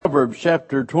Proverbs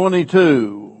chapter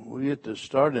 22. We get to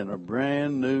start in a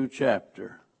brand new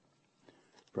chapter.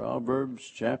 Proverbs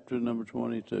chapter number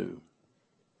 22.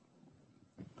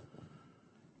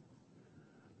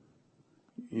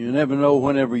 You never know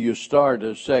whenever you start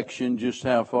a section just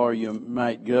how far you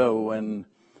might go. And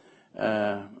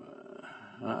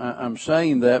I'm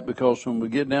saying that because when we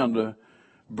get down to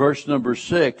verse number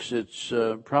 6, it's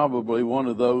probably one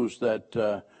of those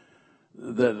that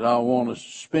I want to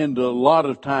spend a lot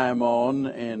of time on,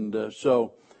 and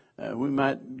so we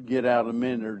might get out a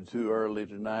minute or two early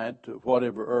tonight,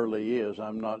 whatever early is.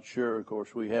 I'm not sure. Of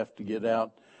course, we have to get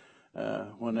out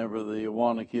whenever the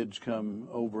Awana kids come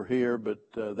over here, but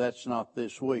that's not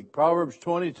this week. Proverbs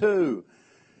 22,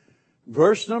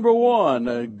 verse number 1,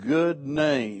 a good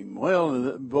name.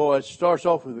 Well, boy, it starts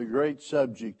off with a great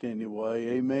subject anyway.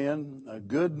 Amen. A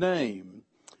good name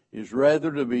is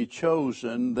rather to be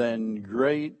chosen than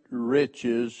great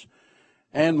riches,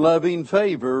 and loving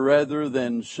favor rather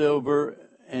than silver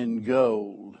and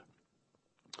gold.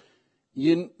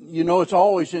 You know, it's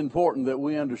always important that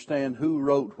we understand who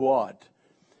wrote what.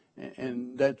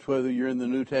 And that's whether you're in the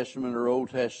New Testament or Old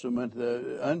Testament.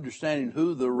 Understanding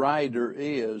who the writer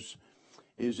is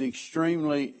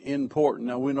extremely important.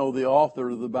 Now, we know the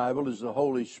author of the Bible is the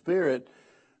Holy Spirit,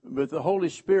 but the Holy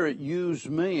Spirit used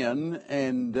men,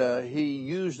 and He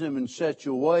used them in such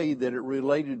a way that it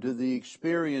related to the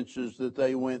experiences that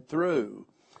they went through.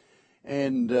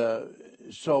 And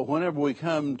so whenever we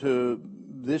come to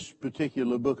this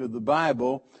particular book of the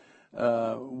Bible,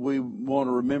 we want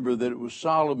to remember that it was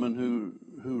Solomon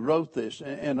who wrote this.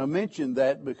 And I mentioned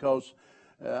that because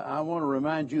I want to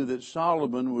remind you that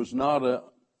Solomon was not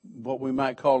what we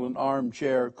might call an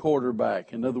armchair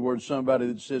quarterback. In other words, somebody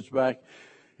that sits back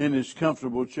in his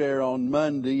comfortable chair on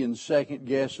Monday and second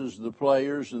guesses the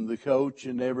players and the coach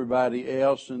and everybody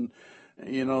else, and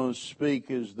speak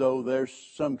as though they're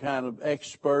some kind of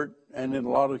expert, and in a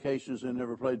lot of cases they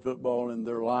never played football in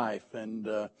their life and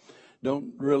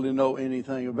don't really know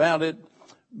anything about it,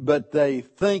 but they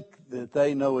think that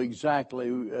they know exactly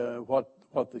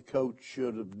what the coach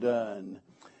should have done.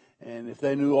 And if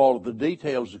they knew all of the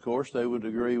details, of course, they would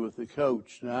agree with the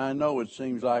coach. Now, I know it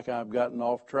seems like I've gotten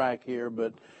off track here,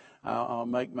 but I'll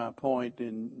make my point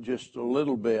in just a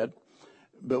little bit.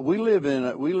 But we live in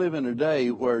a day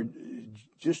where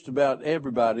just about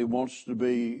everybody wants to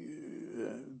be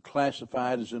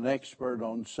classified as an expert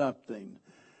on something.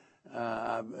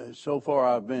 So far,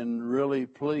 I've been really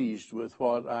pleased with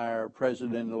what our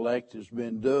president-elect has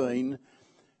been doing.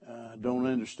 I don't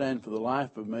understand for the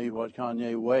life of me what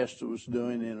Kanye West was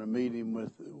doing in a meeting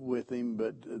with him,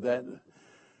 but that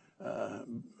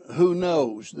who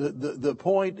knows? The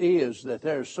point is that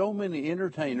there are so many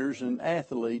entertainers and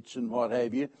athletes and what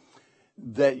have you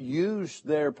that use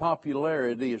their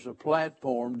popularity as a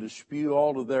platform to spew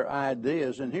all of their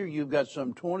ideas. And here you've got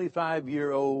some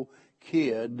 25-year-old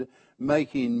kid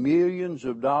making millions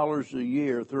of dollars a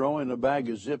year, throwing a bag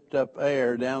of zipped up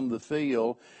air down the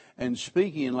field and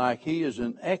speaking like he is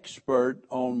an expert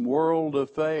on world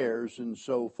affairs and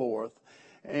so forth.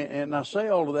 And I say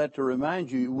all of that to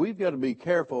remind you, we've got to be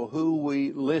careful who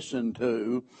we listen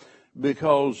to,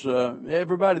 because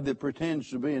everybody that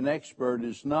pretends to be an expert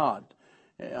is not.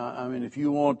 I mean, if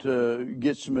you want to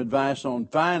get some advice on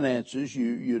finances,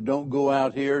 you don't go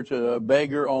out here to a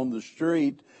beggar on the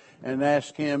street and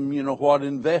ask him, what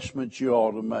investments you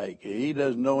ought to make. He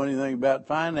doesn't know anything about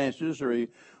finances, or he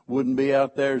wouldn't be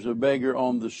out there as a beggar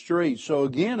on the street. So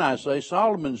again, I say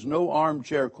Solomon's no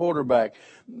armchair quarterback.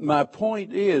 My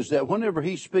point is that whenever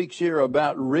he speaks here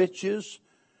about riches,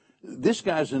 this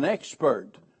guy's an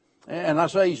expert. And I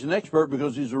say he's an expert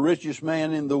because he's the richest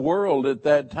man in the world at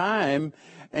that time.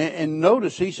 And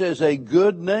notice he says a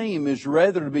good name is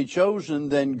rather to be chosen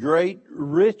than great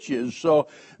riches. So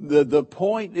the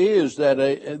point is that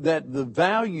the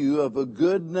value of a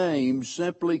good name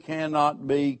simply cannot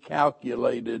be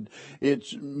calculated.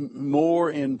 It's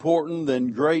more important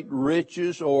than great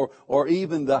riches or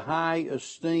even the high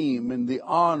esteem and the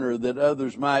honor that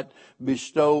others might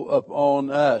bestow upon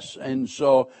us. And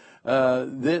so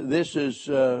this is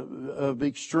of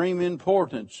extreme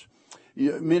importance.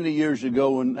 Many years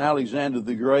ago, when Alexander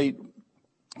the Great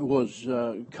was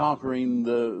conquering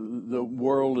the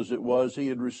world as it was, he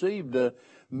had received a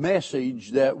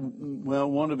message that,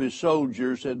 one of his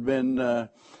soldiers had been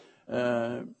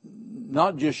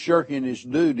not just shirking his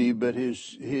duty, but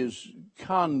his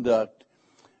conduct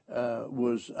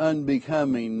was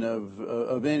unbecoming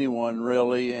of anyone,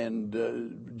 really,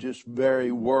 and just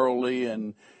very worldly.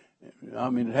 And I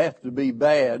mean, it'd have to be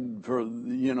bad for,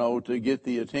 to get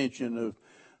the attention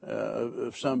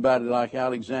of somebody like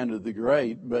Alexander the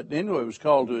Great. But anyway, it was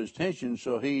called to his attention,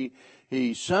 so he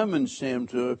summons him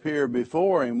to appear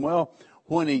before him. Well,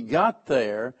 when he got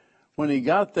there,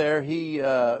 he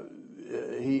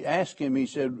asked him, he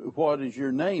said, "What is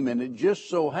your name?" And it just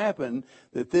so happened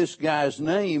that this guy's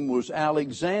name was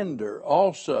Alexander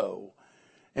also.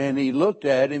 And he looked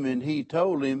at him and he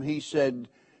told him, he said,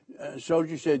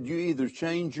 soldier said, "You either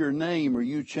change your name or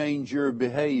you change your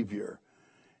behavior."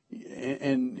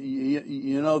 And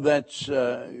you know, that's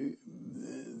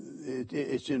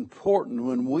it's important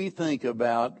when we think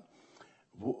about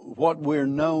what we're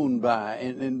known by.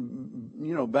 And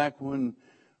you know, back when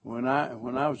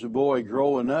I was a boy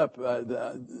growing up,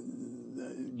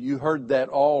 you heard that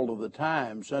all of the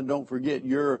time. Son, don't forget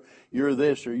you're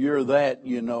this or you're that,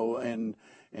 you know.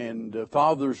 And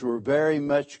fathers were very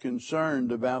much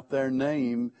concerned about their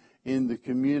name in the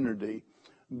community.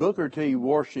 Booker T.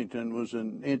 Washington was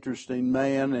an interesting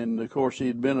man, and of course he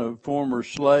had been a former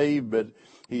slave, but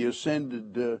he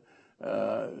ascended to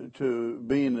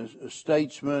being a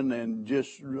statesman, and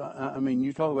just, I mean,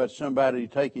 you talk about somebody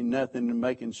taking nothing and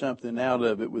making something out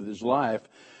of it with his life.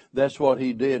 That's what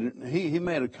he did. He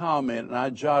made a comment, and I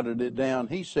jotted it down.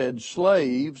 He said,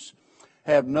 "Slaves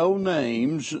have no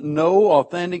names, no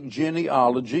authentic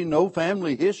genealogy, no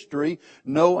family history,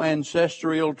 no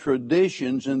ancestral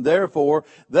traditions, and therefore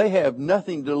they have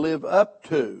nothing to live up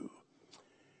to."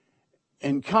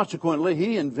 And consequently,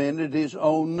 he invented his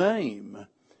own name,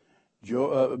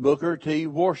 Booker T.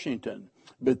 Washington.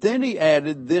 But then he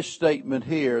added this statement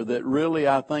here that really,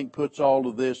 I think, puts all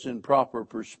of this in proper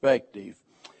perspective.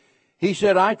 He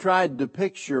said, "I tried to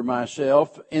picture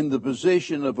myself in the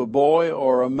position of a boy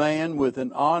or a man with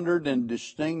an honored and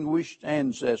distinguished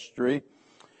ancestry.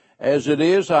 As it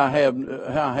is, I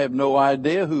have no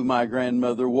idea who my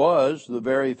grandmother was. The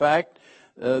very fact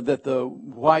that the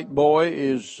white boy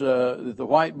is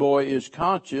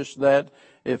conscious that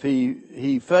if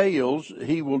he fails,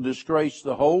 he will disgrace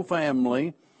the whole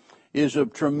family, is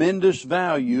of tremendous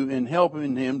value in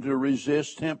helping him to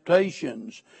resist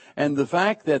temptations. And the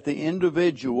fact that the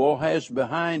individual has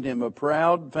behind him a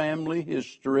proud family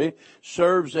history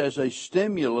serves as a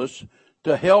stimulus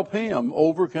to help him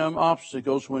overcome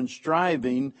obstacles when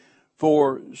striving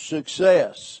for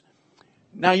success."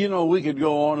 Now, you know, we could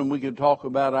go on and we could talk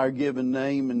about our given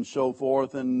name and so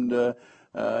forth, and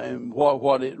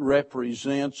what it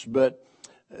represents, but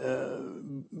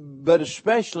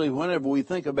especially whenever we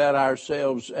think about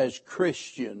ourselves as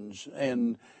Christians,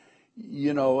 and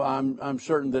you know, I'm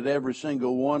certain that every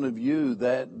single one of you,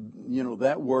 that you know,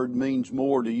 that word means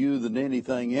more to you than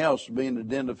anything else, being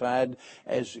identified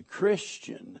as a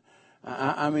Christian.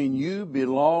 I mean, you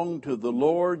belong to the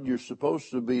Lord. You're supposed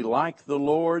to be like the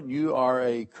Lord. You are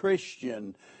a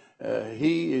Christian.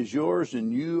 He is yours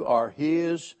and you are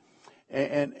His.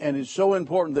 And it's so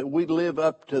important that we live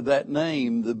up to that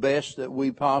name the best that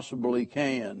we possibly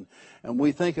can. And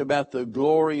we think about the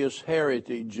glorious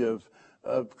heritage of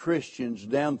Christians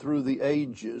down through the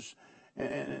ages.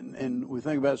 And we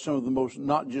think about some of the most,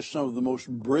 not just some of the most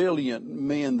brilliant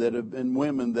men that have, and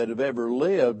women that have ever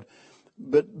lived,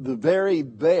 but the very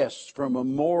best from a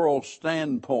moral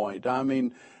standpoint. I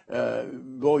mean,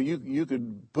 boy, you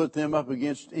could put them up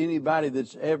against anybody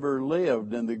that's ever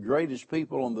lived, and the greatest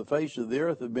people on the face of the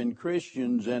earth have been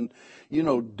Christians. And you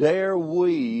know, dare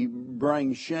we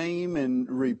bring shame and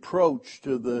reproach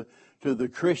to the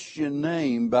Christian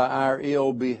name by our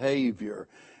ill behavior?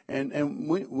 And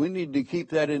we need to keep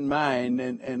that in mind,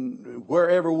 and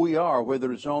wherever we are,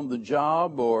 whether it's on the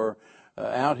job or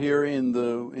out here in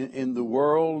the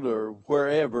world or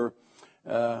wherever,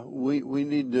 we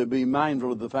need to be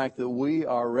mindful of the fact that we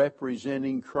are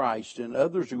representing Christ, and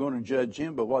others are going to judge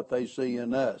Him by what they see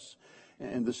in us.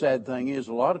 And the sad thing is,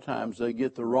 a lot of times they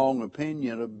get the wrong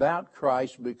opinion about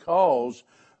Christ because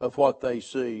of what they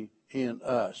see in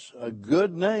us. A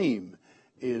good name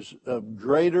is of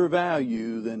greater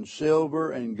value than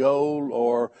silver and gold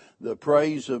or the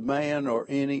praise of man or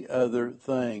any other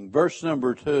thing. Verse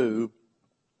number 2,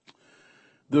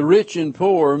 the rich and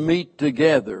poor meet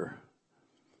together.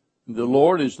 The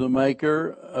Lord is the maker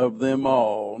of them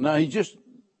all. Now, he just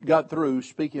got through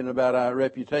speaking about our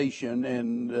reputation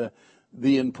and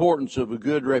the importance of a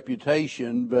good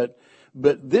reputation, but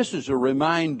this is a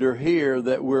reminder here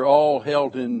that we're all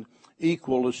held in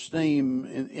equal esteem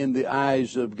in the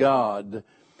eyes of God.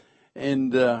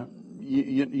 And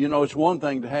you know, it's one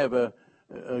thing to have a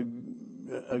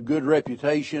good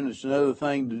reputation. It's another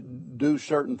thing to do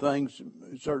certain things,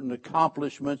 certain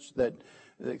accomplishments that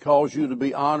cause you to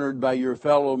be honored by your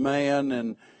fellow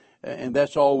man. and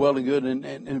that's all well and good.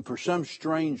 And for some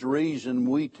strange reason,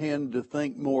 we tend to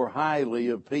think more highly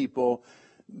of people,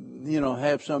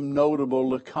 have some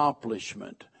notable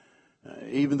accomplishment.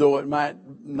 Even though it might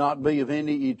not be of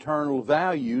any eternal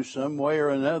value, some way or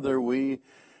another, we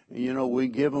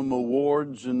give them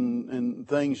awards and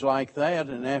things like that.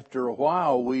 And after a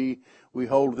while, we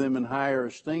hold them in higher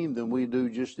esteem than we do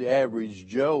just the average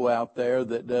Joe out there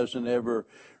that doesn't ever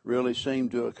really seem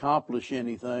to accomplish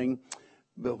anything.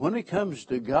 But when it comes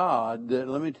to God,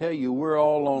 let me tell you, we're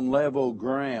all on level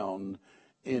ground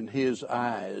in His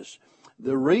eyes.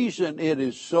 The reason it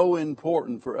is so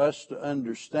important for us to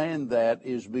understand that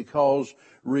is because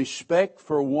respect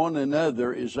for one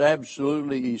another is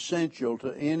absolutely essential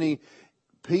to any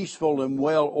peaceful and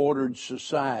well-ordered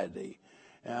society.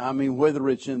 I mean, whether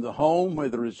it's in the home,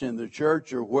 whether it's in the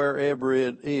church, or wherever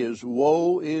it is,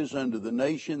 woe is unto the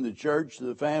nation, the church,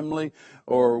 the family,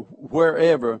 or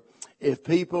wherever, if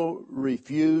people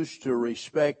refuse to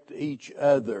respect each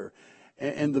other.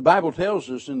 And the Bible tells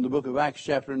us in the book of Acts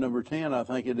chapter number 10, I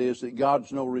think it is, that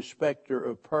God's no respecter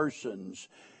of persons.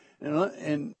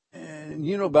 And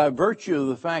by virtue of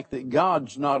the fact that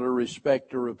God's not a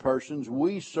respecter of persons,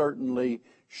 we certainly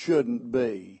shouldn't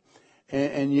be.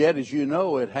 And yet, as you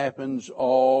know, it happens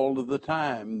all of the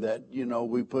time that,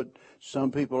 we put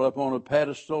some people up on a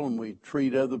pedestal and we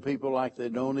treat other people like they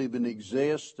don't even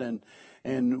exist. And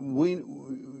we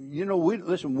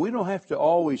don't have to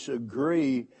always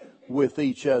agree with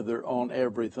each other on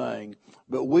everything,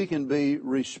 but we can be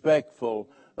respectful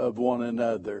of one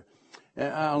another.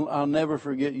 And I'll never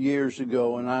forget years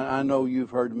ago, and I know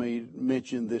you've heard me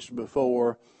mention this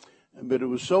before, but it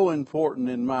was so important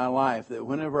in my life that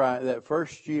whenever that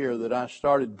first year that I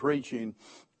started preaching,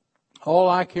 all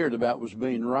I cared about was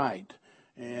being right.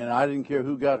 And I didn't care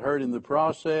who got hurt in the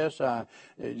process.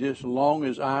 Just as long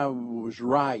as I was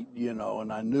right,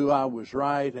 and I knew I was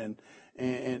right, and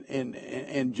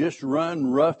just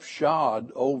run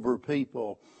roughshod over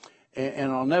people.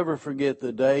 And I'll never forget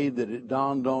the day that it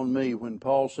dawned on me when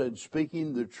Paul said,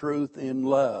 speaking the truth in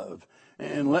love.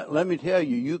 And let me tell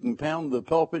you, you can pound the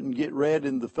pulpit and get red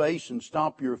in the face and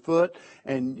stomp your foot,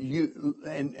 and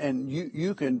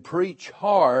you can preach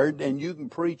hard, and you can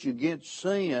preach against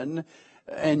sin,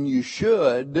 and you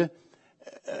should,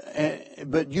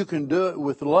 but you can do it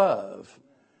with love.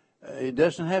 It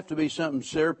doesn't have to be something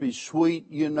syrupy, sweet,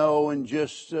 and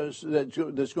just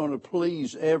that's going to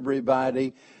please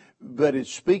everybody, but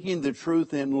it's speaking the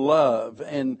truth in love.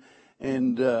 And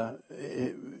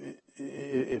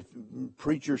if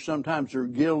preachers sometimes are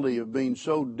guilty of being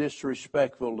so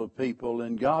disrespectful to people,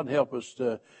 and God help us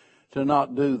to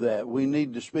not do that. We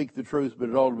need to speak the truth, but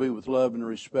it ought to be with love and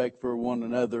respect for one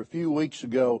another. A few weeks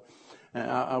ago,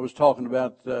 I was talking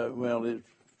about, a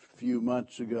few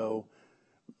months ago,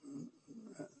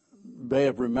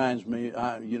 Bev reminds me,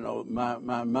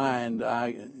 my mind,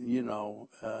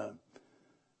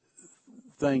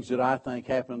 things that I think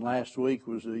happened last week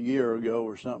was a year ago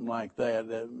or something like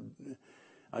that.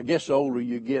 I guess the older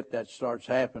you get, that starts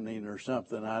happening or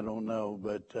something. I don't know,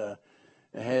 but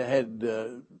had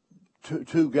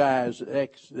two guys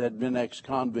that had been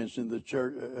ex-convicts in the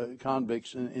church,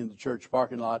 convicts in the church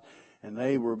parking lot, and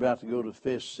they were about to go to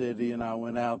Fisk City, and I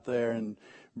went out there and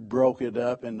broke it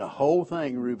up, and the whole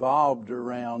thing revolved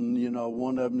around,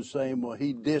 one of them saying, well,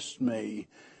 he dissed me,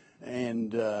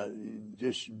 and in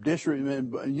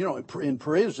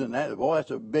prison,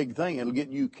 that's a big thing. It'll get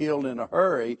you killed in a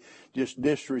hurry, just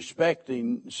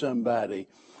disrespecting somebody.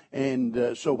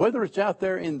 And so whether it's out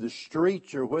there in the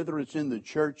streets or whether it's in the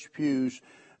church pews,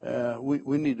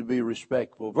 we need to be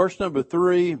respectful. Verse number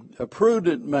 3, a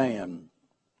prudent man.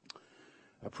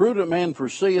 A prudent man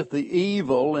foreseeth the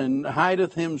evil and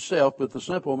hideth himself, but the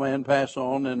simple man pass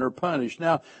on and are punished.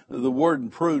 Now, the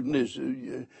word prudent is,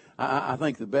 I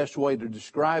think the best way to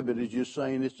describe it is just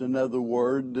saying it's another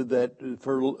word that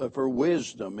for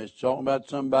wisdom. It's talking about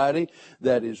somebody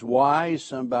that is wise,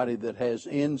 somebody that has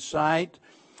insight.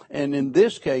 And in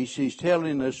this case, he's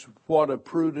telling us what a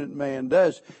prudent man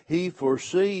does. He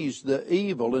foresees the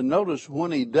evil. And notice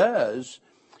when he does,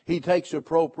 he takes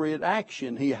appropriate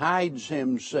action. He hides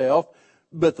himself,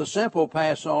 but the simple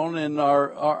pass on and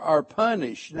are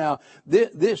punished. Now,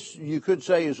 this you could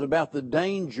say is about the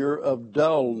danger of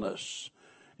dullness.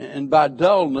 And by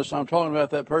dullness, I'm talking about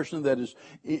that person that is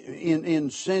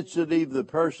insensitive, the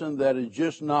person that is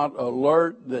just not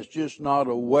alert, that's just not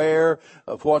aware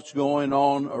of what's going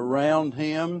on around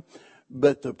him.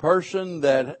 But the person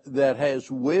that has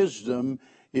wisdom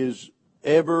is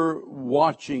ever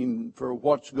watching for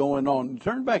what's going on.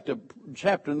 Turn back to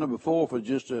chapter number 4 for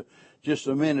just a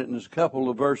minute, and there's a couple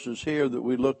of verses here that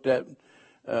we looked at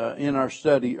in our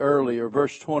study earlier,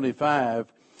 verse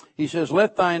 25. He says,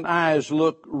 let thine eyes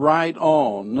look right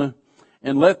on,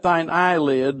 and let thine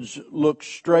eyelids look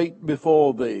straight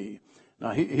before thee.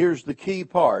 Now here's the key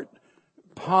part.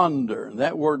 Ponder.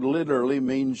 That word literally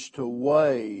means to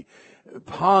weigh.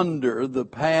 Ponder the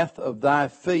path of thy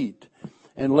feet,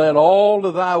 and let all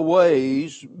of thy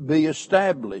ways be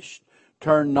established.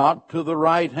 Turn not to the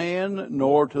right hand,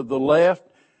 nor to the left.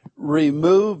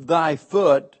 Remove thy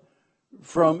foot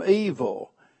from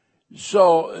evil.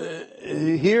 So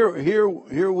here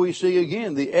we see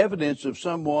again the evidence of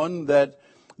someone that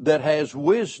has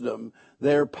wisdom.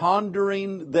 They're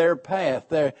pondering their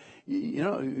path.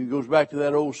 It goes back to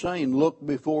that old saying, look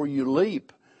before you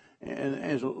leap. And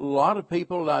as a lot of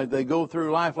people, they go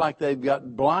through life like they've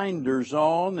got blinders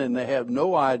on and they have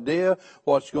no idea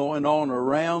what's going on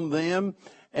around them.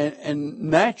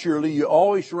 And naturally, you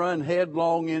always run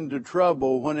headlong into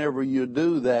trouble whenever you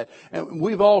do that. And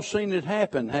we've all seen it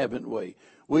happen, haven't we?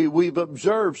 We've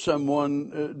observed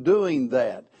someone doing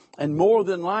that. And more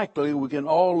than likely, we can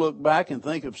all look back and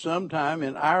think of some time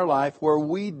in our life where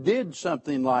we did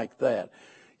something like that.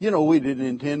 We didn't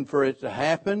intend for it to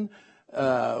happen.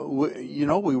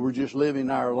 We were just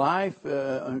living our life,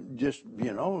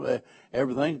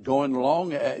 everything's going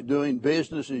along, doing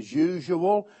business as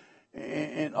usual.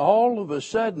 And all of a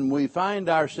sudden, we find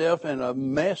ourselves in a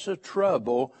mess of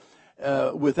trouble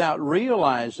without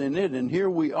realizing it. And here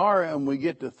we are, and we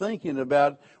get to thinking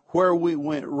about where we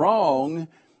went wrong.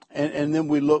 And then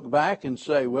we look back and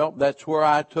say, well, that's where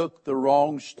I took the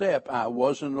wrong step. I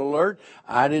wasn't alert.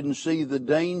 I didn't see the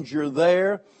danger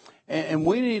there. And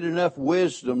we need enough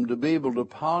wisdom to be able to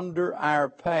ponder our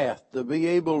path, to be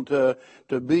able to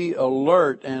be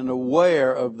alert and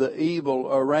aware of the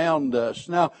evil around us.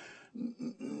 Now,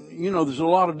 there's a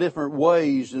lot of different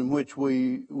ways in which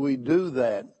we do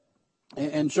that.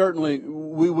 And certainly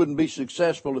we wouldn't be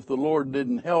successful if the Lord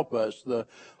didn't help us. The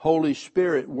Holy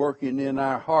Spirit working in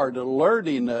our heart,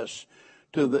 alerting us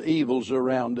to the evils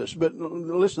around us. But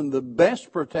listen, the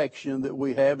best protection that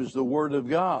we have is the Word of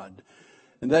God.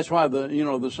 And that's why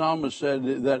the psalmist said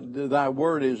that thy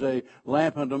word is a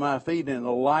lamp unto my feet and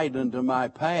a light unto my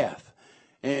path.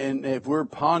 And if we're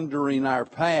pondering our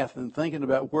path and thinking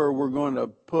about where we're going to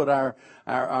put our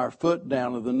foot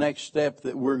down or the next step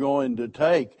that we're going to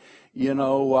take, we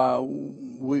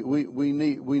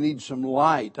need some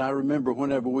light. I remember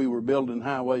whenever we were building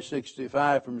Highway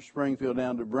 65 from Springfield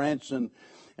down to Branson,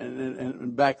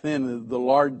 and back then the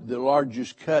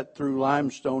largest cut through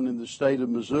limestone in the state of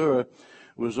Missouri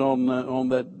was on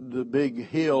the big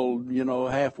hill,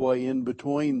 halfway in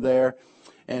between there,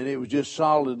 and it was just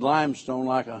solid limestone,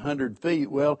 like 100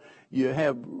 feet. Well, you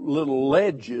have little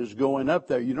ledges going up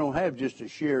there. You don't have just a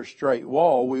sheer straight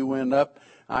wall. We went up,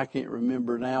 I can't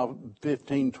remember now,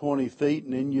 15, 20 feet,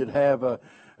 and then you'd have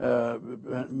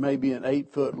maybe an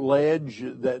 8-foot ledge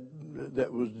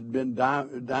that was been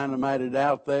dynamited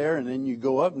out there, and then you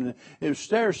go up, and it was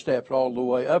stair steps all the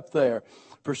way up there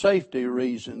for safety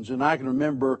reasons. And I can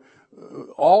remember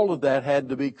all of that had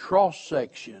to be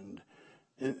cross-sectioned.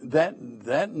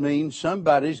 That means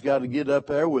somebody's got to get up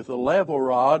there with a level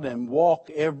rod and walk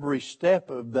every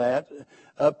step of that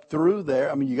up through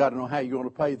there. I mean, you got to know how you're going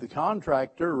to pay the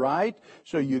contractor, right?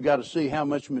 So you got to see how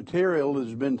much material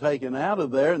has been taken out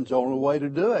of there, and it's the only way to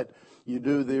do it. You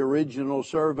do the original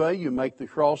survey, you make the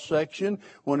cross-section.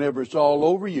 Whenever it's all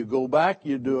over, you go back,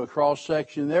 you do a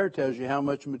cross-section there. It tells you how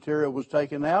much material was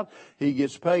taken out. He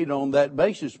gets paid on that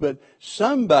basis. But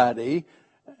somebody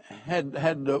had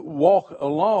to walk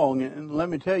along, and let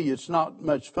me tell you, it's not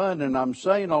much fun, and I'm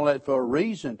saying all that for a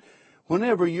reason.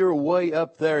 Whenever you're way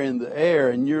up there in the air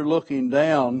and you're looking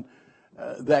down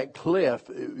that cliff,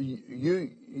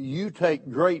 you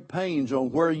take great pains on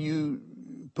where you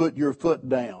put your foot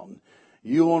down.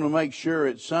 You want to make sure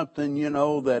it's something,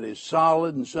 that is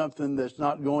solid and something that's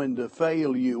not going to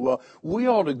fail you. Well, we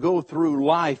ought to go through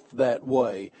life that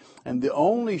way. And the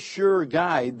only sure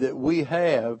guide that we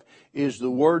have is the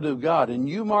Word of God. And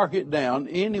you mark it down,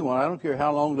 anyone, I don't care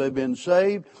how long they've been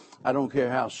saved, I don't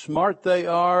care how smart they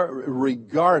are,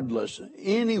 regardless,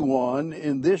 anyone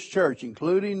in this church,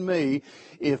 including me,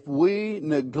 if we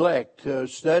neglect to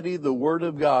study the Word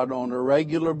of God on a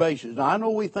regular basis. Now, I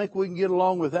know we think we can get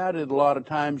along without it a lot of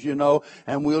times,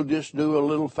 and we'll just do a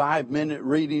little 5-minute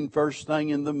reading first thing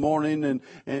in the morning, and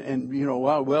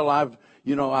I've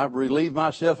relieved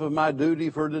myself of my duty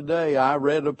for today. I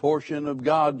read a portion of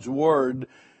God's Word.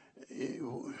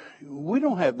 We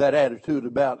don't have that attitude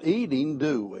about eating,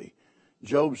 do we?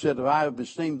 Job said, if I have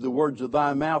esteemed the words of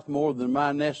thy mouth more than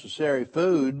my necessary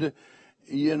food,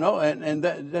 And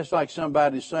that's like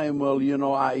somebody saying, well,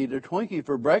 I eat a Twinkie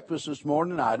for breakfast this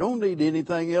morning. I don't need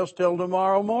anything else till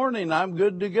tomorrow morning. I'm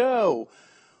good to go.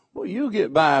 Well, you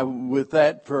get by with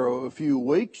that for a few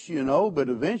weeks, but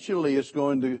eventually it's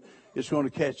going to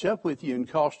catch up with you and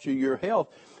cost you your health.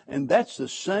 And that's the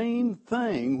same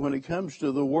thing when it comes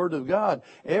to the Word of God.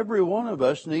 Every one of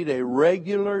us need a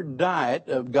regular diet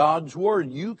of God's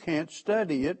Word. You can't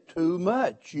study it too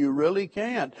much. You really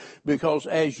can't. Because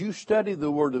as you study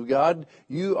the Word of God,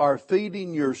 you are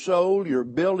feeding your soul, you're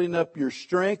building up your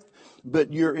strength,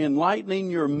 but you're enlightening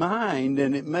your mind,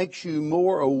 and it makes you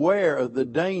more aware of the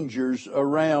dangers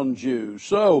around you.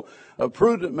 So, a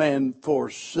prudent man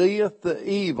foreseeth the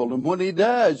evil, and when he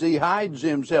does, he hides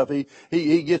himself.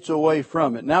 He gets away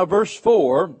from it. Now, verse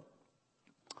 4,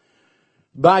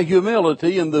 by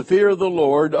humility and the fear of the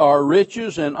Lord are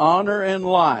riches and honor and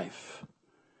life.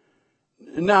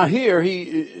 Now here,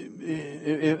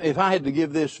 if I had to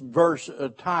give this verse a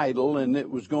title and it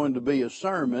was going to be a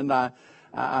sermon,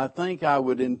 I think I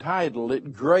would entitle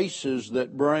it Graces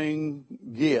That Bring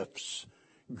Gifts.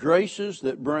 Graces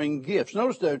that bring gifts.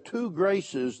 Notice there are two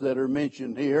graces that are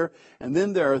mentioned here, and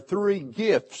then there are three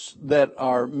gifts that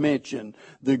are mentioned.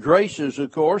 The graces,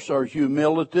 of course, are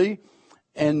humility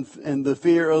and the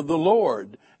fear of the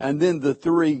Lord. And then the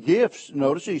three gifts,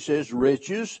 notice he says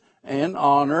riches and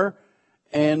honor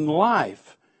and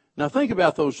life. Now think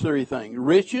about those three things.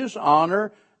 Riches,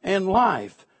 honor, and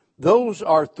life. Those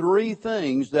are three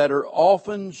things that are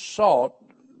often sought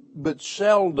but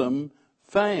seldom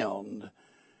found.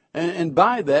 And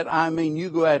by that, I mean you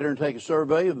go out there and take a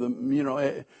survey of them,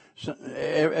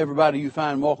 everybody you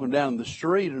find walking down the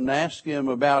street and ask them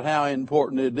about how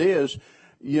important it is,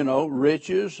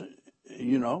 riches,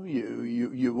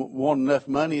 you want enough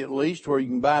money at least where you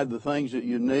can buy the things that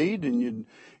you need, and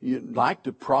you'd like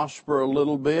to prosper a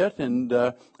little bit, and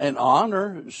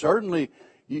honor, certainly.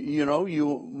 You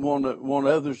want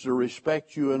others to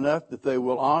respect you enough that they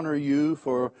will honor you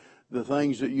for the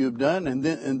things that you've done, and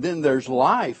then there's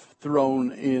life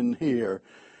thrown in here.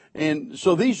 And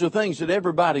so these are things that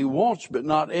everybody wants, but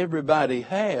not everybody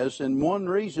has. And one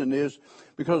reason is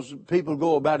because people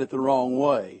go about it the wrong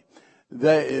way.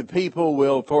 People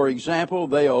will, for example,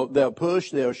 they'll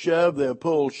push, they'll shove, they'll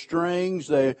pull strings,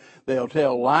 they'll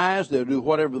tell lies, they'll do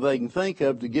whatever they can think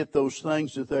of to get those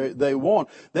things that they want.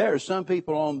 There are some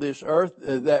people on this earth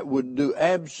that would do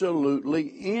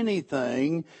absolutely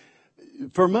anything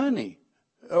for money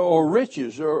or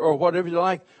riches or whatever you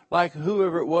like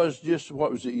whoever it was, just,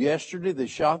 what was it, yesterday? They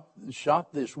shot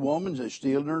this woman, they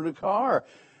stealing her in a car.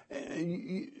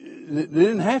 They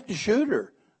didn't have to shoot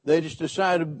her. They just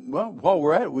decided, well, while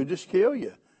we're at it, we'll just kill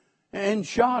you. And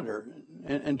shot her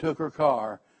and took her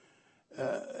car.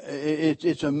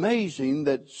 It's amazing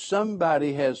that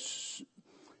somebody has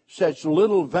such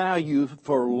little value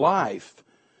for life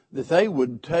that they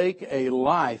would take a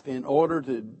life in order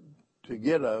to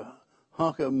get a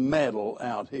hunk of metal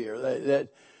out here. That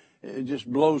it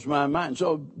just blows my mind.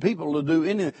 So people will do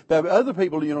anything. But other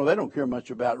people, they don't care much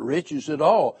about riches at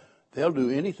all. They'll do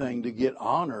anything to get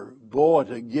honor. Boy,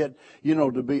 to get,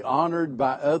 to be honored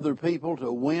by other people,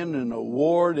 to win an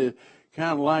award. It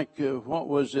kind of like, what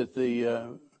was it,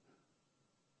 the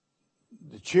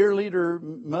cheerleader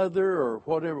mother or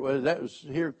whatever it was. That was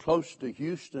here close to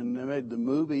Houston. They made the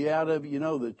movie out of it,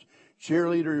 the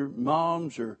cheerleader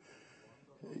moms or,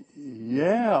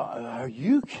 yeah, are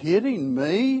you kidding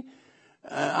me?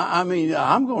 I mean,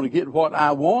 I'm going to get what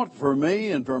I want for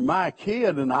me and for my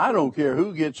kid, and I don't care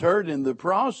who gets hurt in the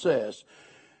process.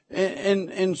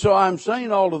 And so I'm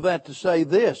saying all of that to say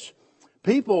this.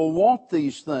 People want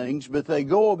these things, but they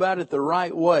go about it the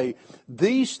right way.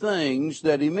 These things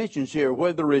that he mentions here,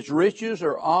 whether it's riches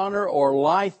or honor or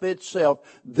life itself,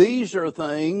 these are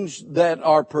things that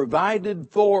are provided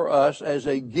for us as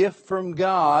a gift from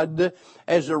God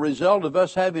as a result of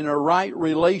us having a right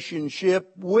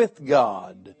relationship with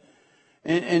God.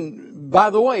 And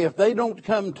by the way, if they don't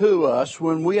come to us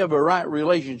when we have a right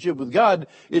relationship with God,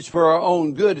 it's for our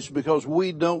own good. It's because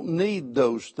we don't need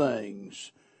those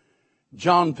things.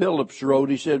 John Phillips wrote,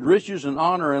 he said, riches and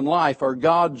honor and life are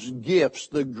God's gifts.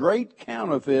 The great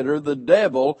counterfeiter, the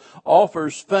devil,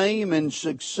 offers fame and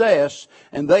success,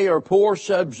 and they are poor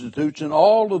substitutes, and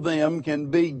all of them can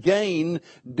be gained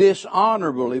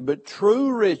dishonorably. But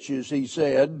true riches, he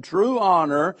said, true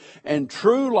honor and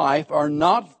true life are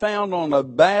not found on a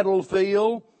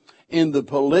battlefield, in the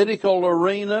political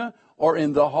arena, or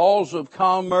in the halls of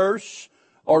commerce,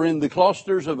 or in the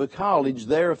clusters of a college.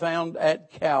 They're found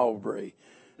at Calvary.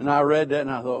 And I read that and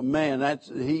I thought, man,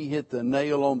 he hit the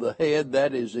nail on the head.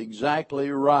 That is exactly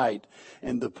right.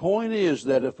 And the point is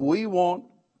that if we want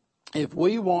if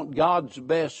we want God's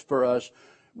best for us,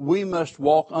 we must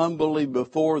walk humbly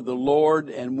before the Lord,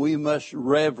 and we must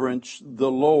reverence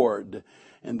the Lord.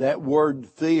 And that word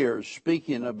fear,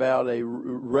 speaking about a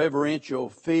reverential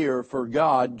fear for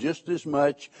God just as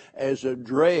much as a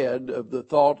dread of the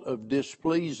thought of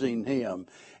displeasing Him.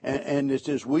 And it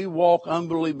says we walk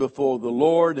humbly before the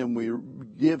Lord and we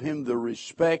give Him the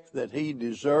respect that He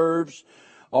deserves.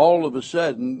 All of a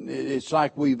sudden, it's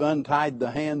like we've untied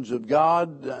the hands of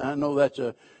God. I know that's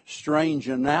a strange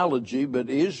analogy, but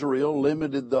Israel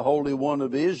limited the Holy One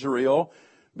of Israel.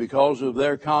 Because of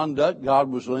their conduct, God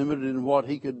was limited in what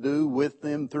He could do with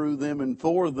them, through them, and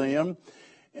for them.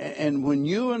 And when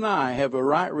you and I have a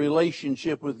right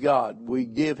relationship with God, we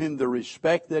give Him the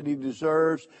respect that He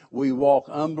deserves, we walk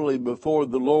humbly before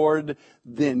the Lord,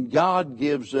 then God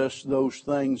gives us those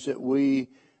things that we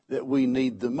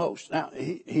need the most. Now,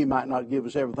 He might not give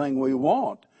us everything we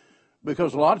want,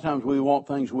 because a lot of times we want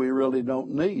things we really don't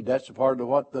need. That's a part of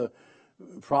what the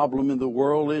problem in the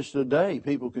world is today.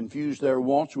 People confuse their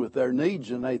wants with their needs,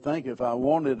 and they think if I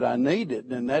want it, I need it,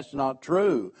 and that's not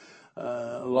true.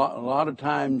 A lot of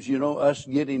times, us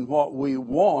getting what we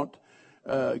want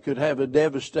could have a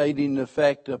devastating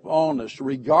effect upon us.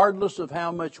 Regardless of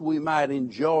how much we might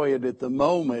enjoy it at the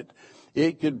moment,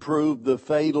 it could prove the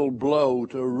fatal blow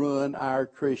to ruin our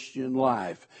Christian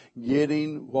life,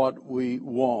 getting what we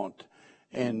want.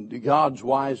 And God's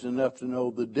wise enough to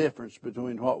know the difference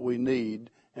between what we need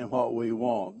and what we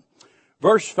want.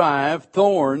 Verse 5,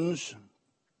 thorns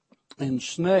and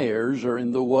snares are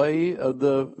in the way of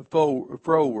the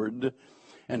froward,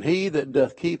 and he that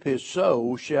doth keep his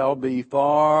soul shall be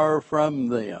far from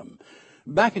them.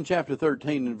 Back in chapter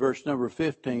 13 and verse number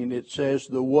 15, it says,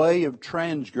 the way of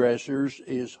transgressors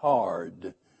is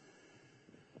hard.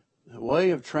 The way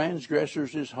of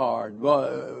transgressors is hard.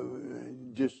 Well,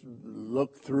 just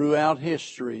look throughout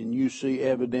history and you see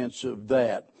evidence of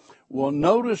that. Well,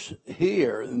 notice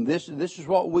here, and this is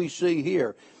what we see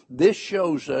here. This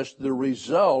shows us the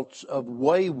results of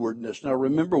waywardness. Now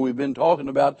remember, we've been talking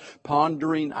about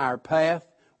pondering our path.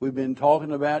 We've been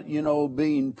talking about,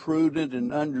 being prudent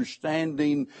and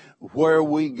understanding where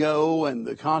we go and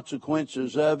the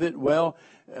consequences of it. Well,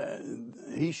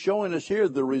 he's showing us here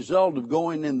the result of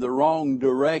going in the wrong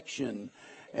direction.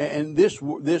 And this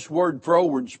word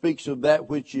froward speaks of that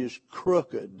which is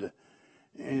crooked.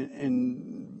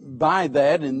 And by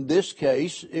that, in this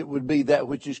case, it would be that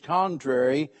which is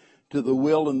contrary to the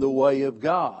will and the way of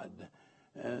God.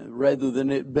 Rather than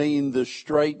it being the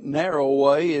straight, narrow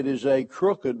way, it is a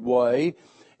crooked way.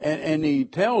 And he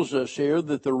tells us here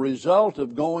that the result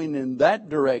of going in that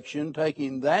direction,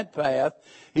 taking that path,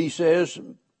 he says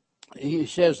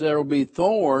there will be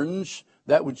thorns.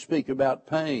 That would speak about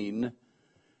pain.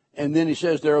 And then he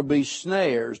says there will be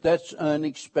snares. That's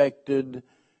unexpected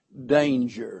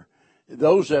danger.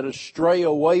 Those that stray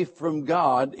away from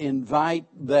God invite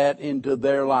that into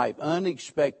their life.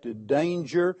 Unexpected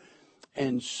danger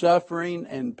and suffering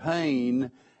and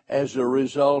pain as a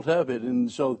result of it. And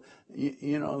so,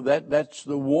 that's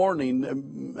the warning.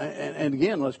 And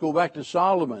again, let's go back to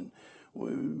Solomon.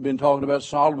 We've been talking about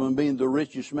Solomon being the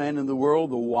richest man in the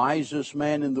world, the wisest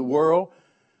man in the world.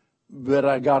 But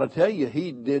I got to tell you,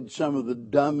 he did some of the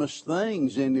dumbest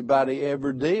things anybody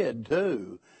ever did,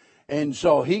 too. And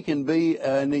so he can be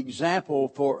an example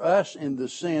for us in the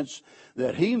sense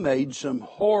that he made some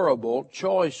horrible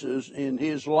choices in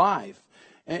his life.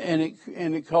 And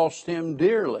it cost him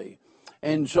dearly.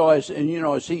 And so, as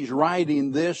he's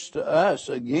writing this to us,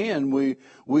 again,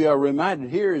 we are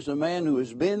reminded here is a man who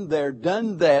has been there,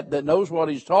 done that knows what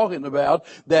he's talking about,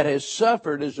 that has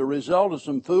suffered as a result of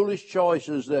some foolish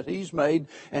choices that he's made.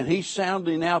 And he's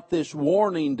sounding out this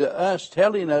warning to us,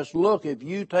 telling us, look, if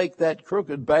you take that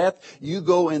crooked path, you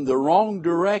go in the wrong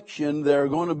direction, there are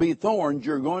going to be thorns,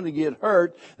 you're going to get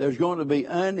hurt, there's going to be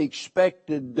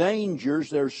unexpected dangers,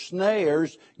 there's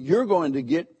snares, you're going to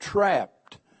get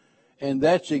trapped. And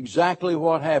that's exactly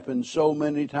what happens so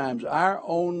many times. Our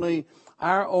only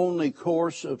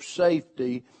course of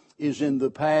safety is in the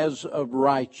paths of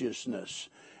righteousness.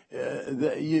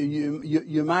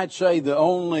 You might say the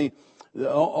only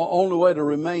way to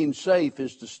remain safe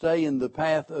is to stay in the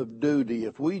path of duty.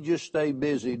 If we just stay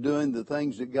busy doing the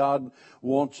things that God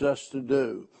wants us to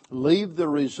do, leave the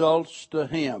results to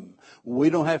Him. We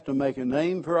don't have to make a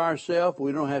name for ourselves.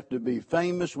 We don't have to be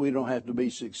famous. We don't have to be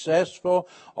successful.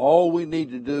 All we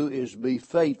need to do is be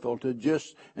faithful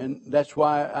and that's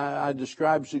why I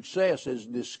describe success as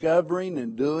discovering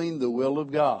and doing the will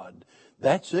of God.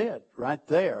 That's it right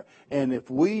there. And if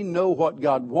we know what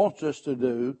God wants us to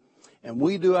do, and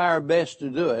we do our best to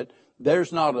do it,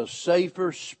 there's not a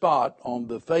safer spot on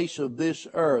the face of this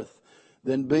earth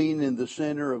than being in the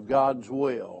center of God's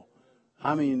will.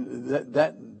 I mean,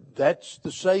 that's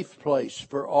the safe place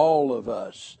for all of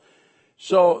us.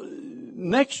 So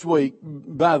next week,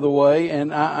 by the way,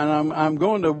 and I'm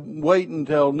going to wait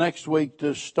until next week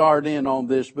to start in on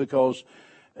this because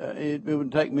it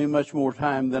would take me much more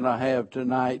time than I have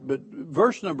tonight. But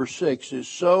verse number 6 is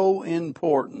so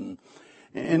important.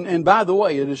 And by the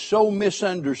way, it is so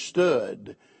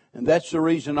misunderstood. And that's the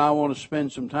reason I want to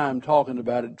spend some time talking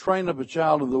about it. Train up a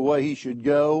child in the way he should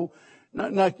go.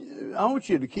 Now, I want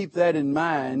you to keep that in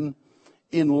mind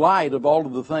in light of all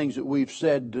of the things that we've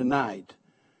said tonight.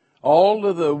 All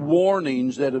of the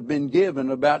warnings that have been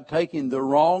given about taking the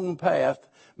wrong path,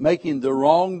 making the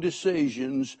wrong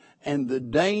decisions, and the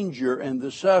danger and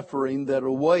the suffering that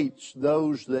awaits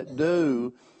those that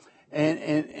do.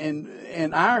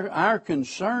 And our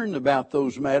concern about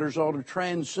those matters ought to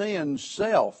transcend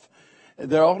self.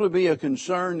 There ought to be a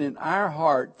concern in our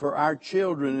heart for our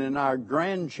children and our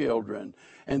grandchildren.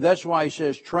 And that's why he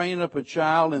says, train up a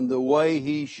child in the way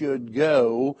he should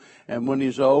go, and when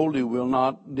he's old, he will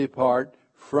not depart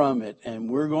from it. And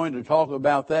we're going to talk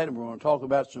about that, and we're going to talk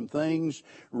about some things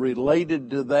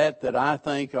related to that that I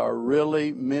think are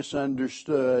really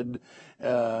misunderstood.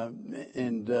 I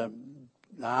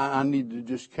need to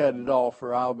just cut it off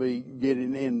or I'll be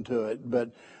getting into it.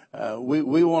 But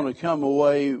we want to come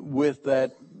away with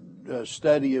that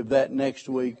study of that next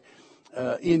week,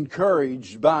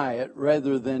 encouraged by it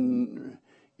rather than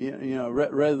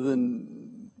rather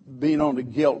than being on a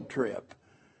guilt trip.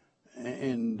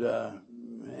 And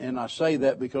I say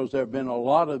that because there have been a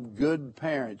lot of good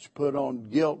parents put on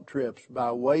guilt trips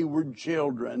by wayward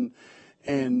children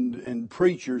and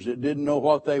preachers that didn't know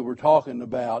what they were talking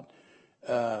about.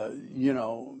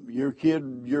 Your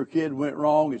kid went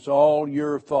wrong. It's all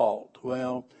your fault.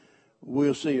 Well,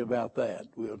 we'll see about that.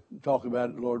 We'll talk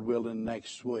about it, Lord willing,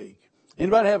 next week.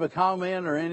 Anybody have a comment or any?